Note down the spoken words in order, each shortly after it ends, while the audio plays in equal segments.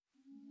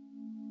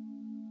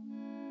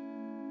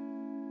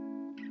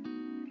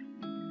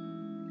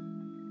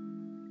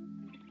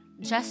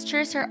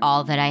Gestures are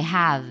all that I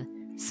have.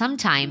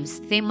 Sometimes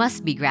they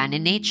must be grand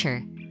in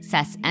nature,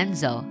 says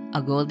Enzo,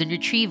 a golden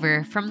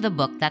retriever from the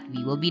book that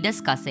we will be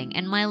discussing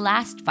in my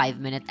last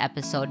 5-minute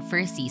episode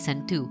for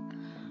Season 2,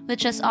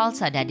 which is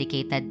also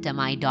dedicated to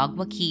my dog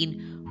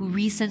Joaquin, who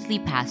recently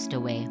passed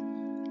away.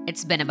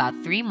 It's been about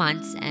 3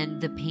 months and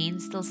the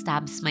pain still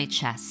stabs my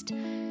chest,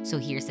 so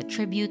here's a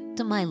tribute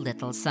to my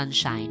little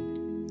sunshine.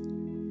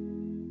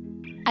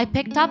 I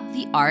picked up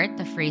The Art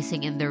of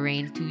Racing in the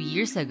Rain 2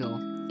 years ago.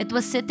 It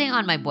was sitting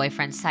on my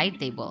boyfriend's side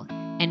table,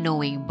 and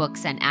knowing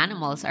books and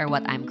animals are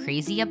what I'm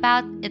crazy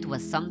about, it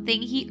was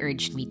something he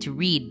urged me to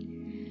read.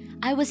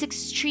 I was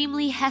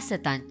extremely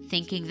hesitant,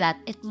 thinking that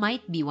it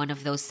might be one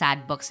of those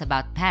sad books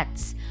about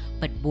pets,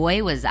 but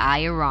boy was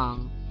I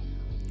wrong.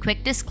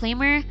 Quick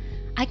disclaimer,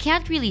 I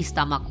can't really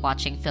stomach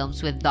watching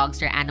films with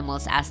dogs or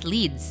animals as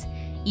leads,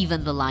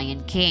 even The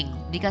Lion King,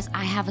 because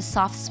I have a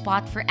soft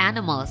spot for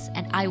animals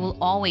and I will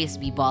always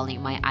be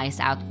bawling my eyes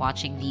out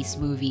watching these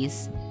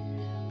movies.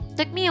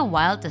 Took me a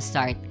while to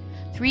start.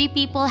 3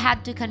 people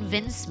had to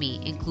convince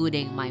me,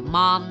 including my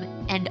mom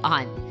and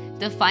aunt,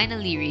 to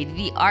finally read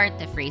The Art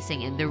of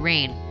Racing in the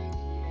Rain.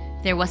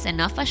 There was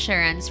enough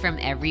assurance from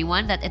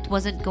everyone that it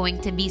wasn't going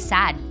to be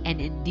sad,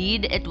 and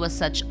indeed it was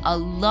such a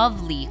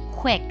lovely,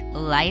 quick,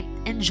 light,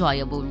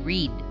 enjoyable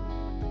read.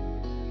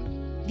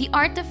 The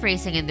Art of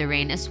Racing in the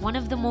Rain is one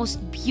of the most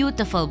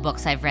beautiful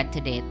books I've read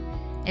to date.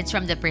 It's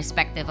from the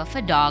perspective of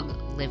a dog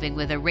living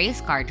with a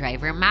race car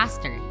driver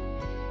master.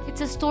 It's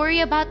a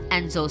story about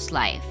Enzo's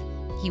life.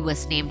 He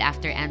was named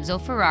after Enzo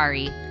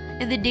Ferrari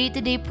and the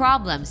day-to-day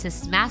problems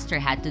his master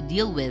had to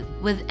deal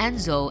with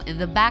Enzo in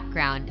the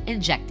background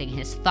injecting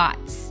his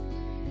thoughts.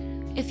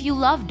 If you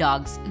love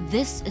dogs,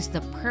 this is the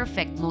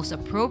perfect, most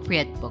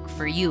appropriate book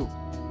for you.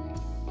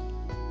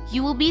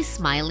 You will be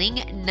smiling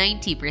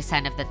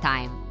 90% of the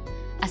time.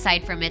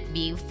 Aside from it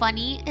being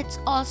funny, it's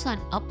also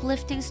an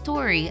uplifting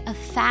story of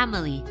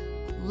family,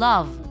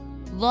 love,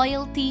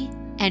 loyalty,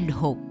 and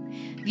hope.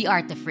 The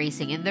Art of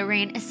Racing in the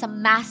Rain is a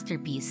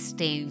masterpiece,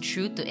 staying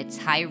true to its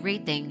high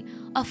rating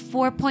of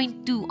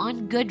 4.2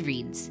 on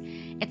Goodreads.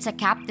 It's a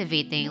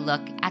captivating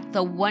look at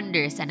the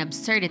wonders and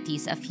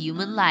absurdities of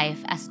human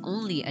life as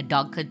only a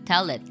dog could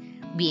tell it,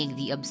 being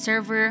the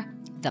observer,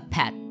 the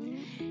pet.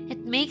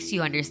 It makes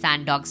you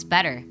understand dogs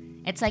better.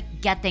 It's like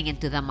getting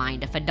into the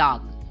mind of a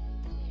dog.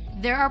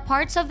 There are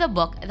parts of the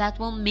book that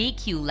will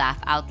make you laugh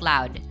out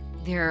loud.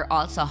 There are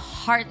also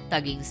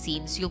heart-tugging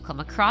scenes you'll come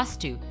across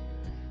too.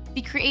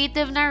 The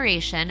creative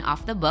narration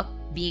of the book,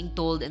 being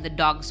told in the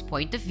dog's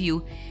point of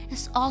view,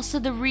 is also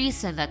the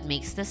reason that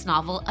makes this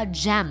novel a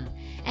gem,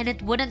 and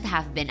it wouldn't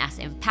have been as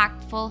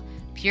impactful,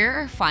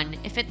 pure, or fun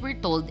if it were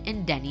told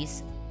in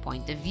Denny's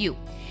point of view.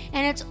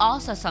 And it's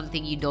also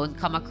something you don't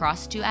come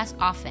across to as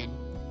often.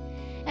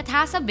 It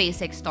has a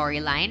basic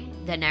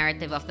storyline. The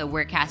narrative of the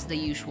work has the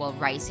usual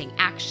rising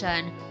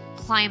action,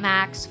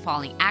 climax,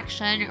 falling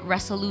action,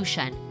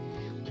 resolution.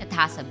 It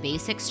has a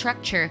basic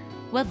structure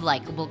with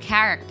likable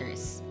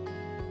characters.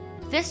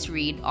 This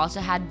read also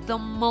had the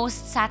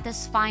most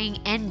satisfying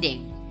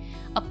ending,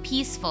 a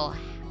peaceful,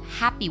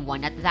 happy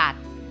one at that.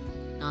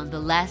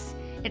 Nonetheless,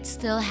 it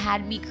still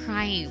had me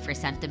crying for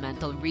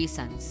sentimental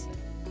reasons.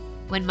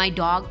 When my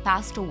dog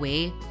passed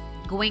away,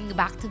 going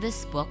back to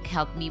this book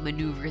helped me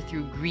maneuver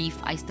through grief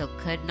I still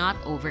could not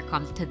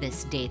overcome to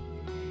this date.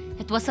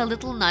 It was a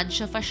little nudge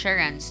of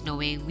assurance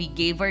knowing we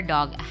gave our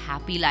dog a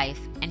happy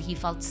life and he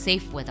felt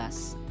safe with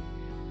us.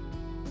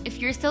 If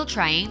you're still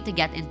trying to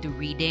get into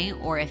reading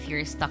or if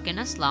you're stuck in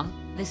a slump,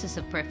 this is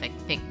a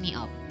perfect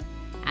pick-me-up.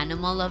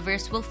 Animal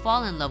lovers will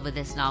fall in love with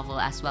this novel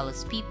as well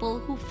as people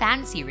who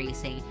fancy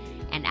racing,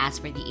 and as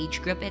for the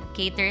age group it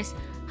caters,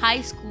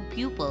 high school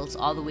pupils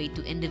all the way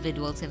to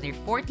individuals in their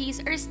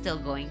 40s are still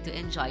going to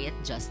enjoy it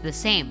just the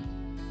same.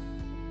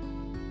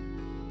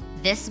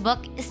 This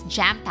book is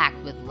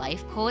jam-packed with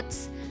life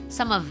quotes,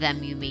 some of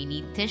them you may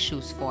need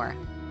tissues for,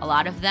 a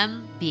lot of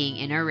them being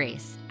in a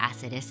race,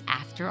 as it is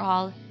after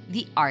all,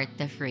 the art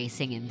of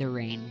racing in the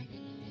rain.